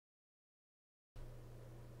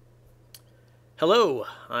Hello,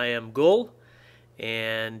 I am Gul,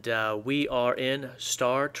 and we are in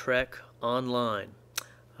Star Trek Online.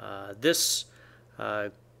 This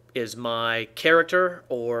is my character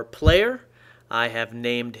or player. I have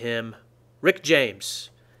named him Rick James,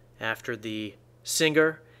 after the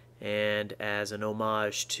singer and as an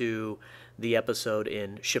homage to the episode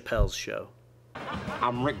in Chappelle's Show.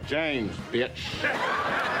 I'm Rick James, bitch.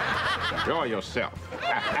 Enjoy yourself.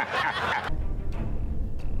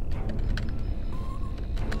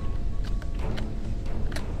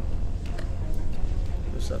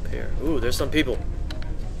 What's up here? Ooh, there's some people.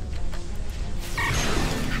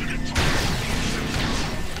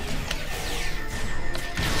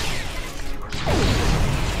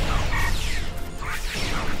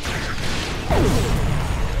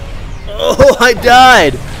 Oh, I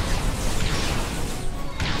died!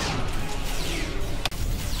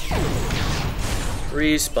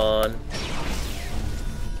 Respawn.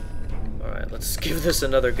 Alright, let's give this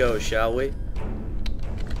another go, shall we?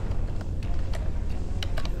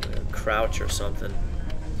 Crouch or something.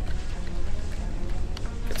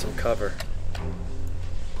 Get some cover.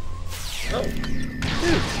 Oh!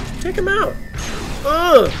 Dude, take him out!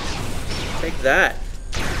 Ugh! Take that.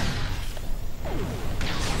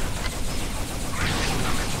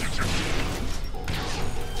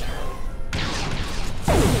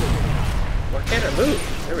 Why can't I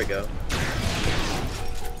move? There we go.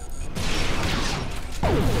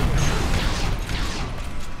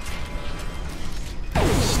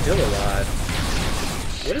 Still alive.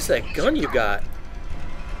 What is that gun you got?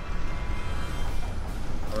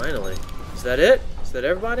 Finally. Is that it? Is that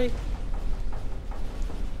everybody?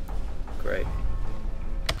 Great.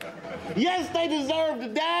 Yes, they deserve to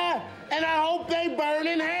die, and I hope they burn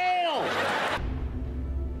in hell.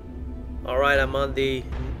 Alright, I'm on the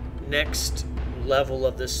next level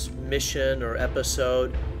of this mission or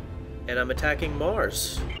episode, and I'm attacking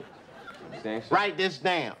Mars. Write this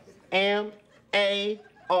down. M-A-R-S,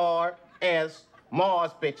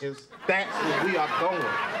 Mars, bitches. That's where we are going.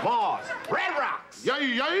 Mars, Red Rocks.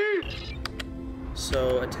 Yay, yay!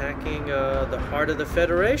 So, attacking the heart of the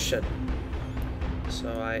Federation.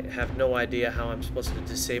 So I have no idea how I'm supposed to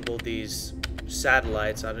disable these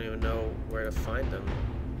satellites. I don't even know where to find them.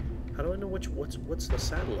 How do I know what's the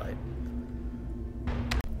satellite?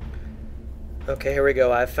 Okay, here we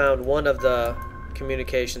go. I found one of the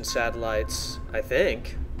communication satellites, I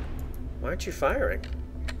think. Why aren't you firing?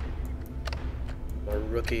 I'm a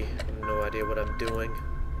rookie. I have no idea what I'm doing.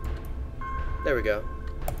 There we go.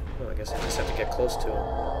 Well, I guess I just have to get close to him.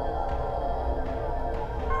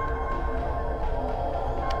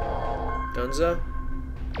 Dunza?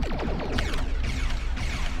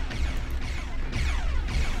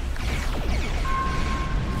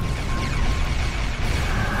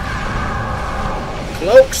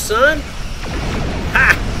 Cloak, son!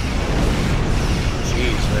 Ha!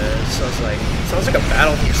 Jeez, man. Sounds like a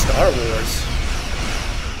battle from Star Wars.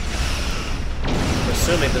 I'm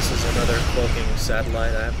assuming this is another cloaking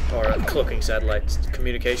satellite, or a cloaking satellite,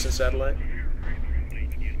 communication satellite.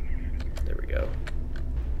 There we go.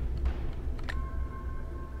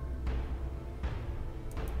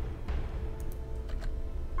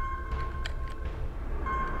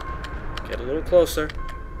 Get a little closer.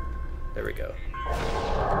 There we go.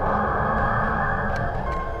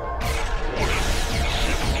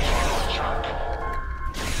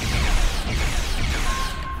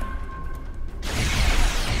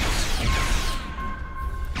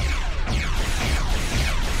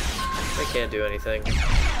 They can't do anything. I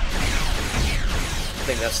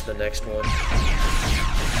think that's the next one.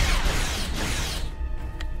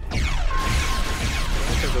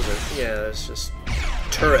 Yeah, there's just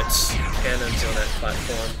turrets, cannons on that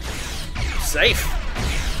platform. Safe!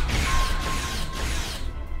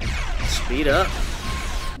 Speed up.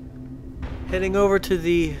 Heading over to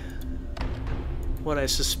the what I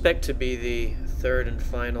suspect to be the third and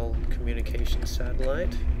final communication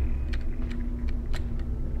satellite.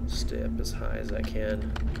 Stay up as high as I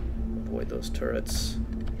can. Avoid those turrets.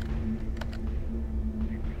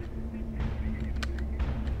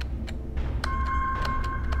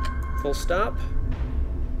 Full stop.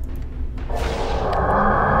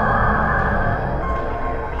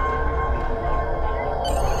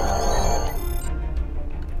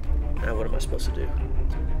 Now what am I supposed to do?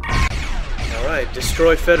 Alright,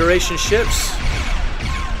 destroy Federation ships.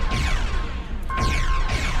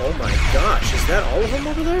 Oh my gosh, is that all of them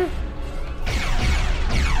over there?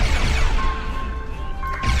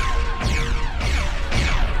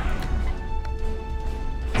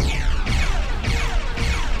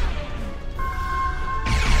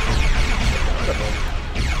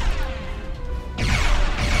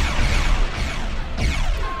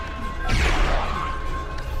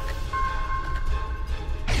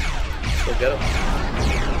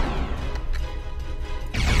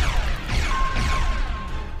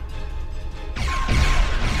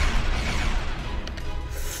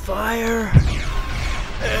 fire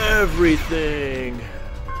everything.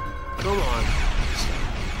 Come on.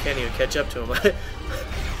 Can't even catch up to him.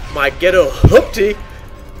 My ghetto hoopty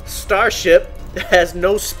starship has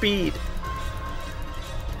no speed.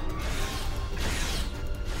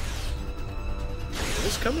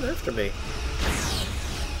 Who's coming after me?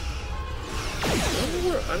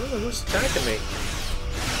 I don't know who's attacking me.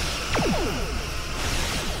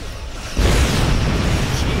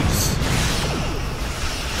 Jeez.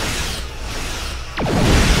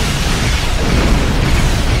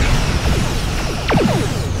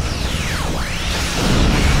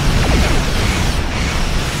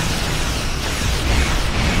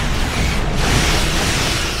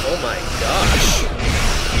 Oh my gosh.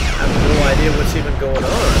 I have no idea what's even going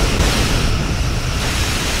on.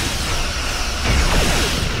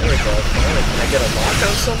 There we go. Finally, can I get a lock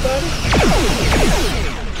on somebody?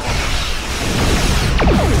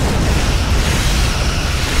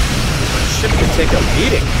 My ship could take a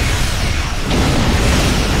beating.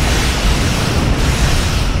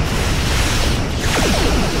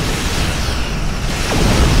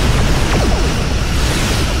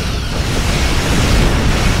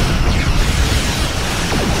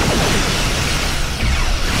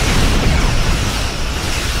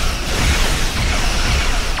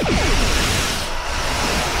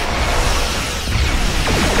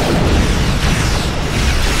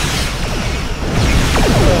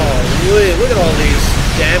 Look at all these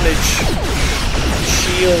damage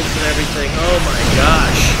shields and everything. Oh my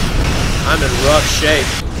gosh. I'm in rough shape.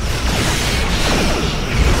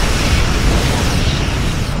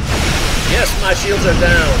 Yes, my shields are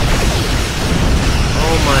down.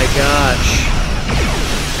 Oh my gosh.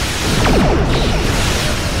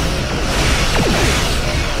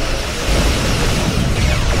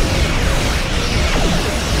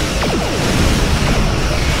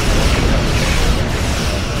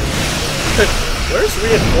 Where's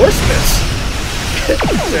reinforcements?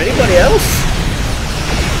 Is there anybody else?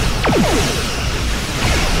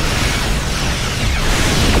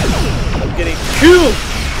 I'm getting killed!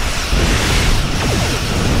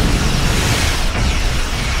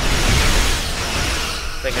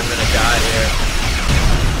 I think I'm gonna die here.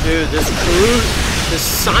 Dude, this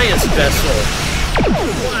science vessel.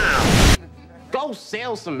 Wow. Go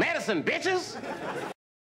sell some medicine, bitches!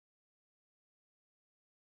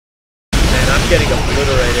 I'm getting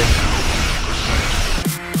obliterated.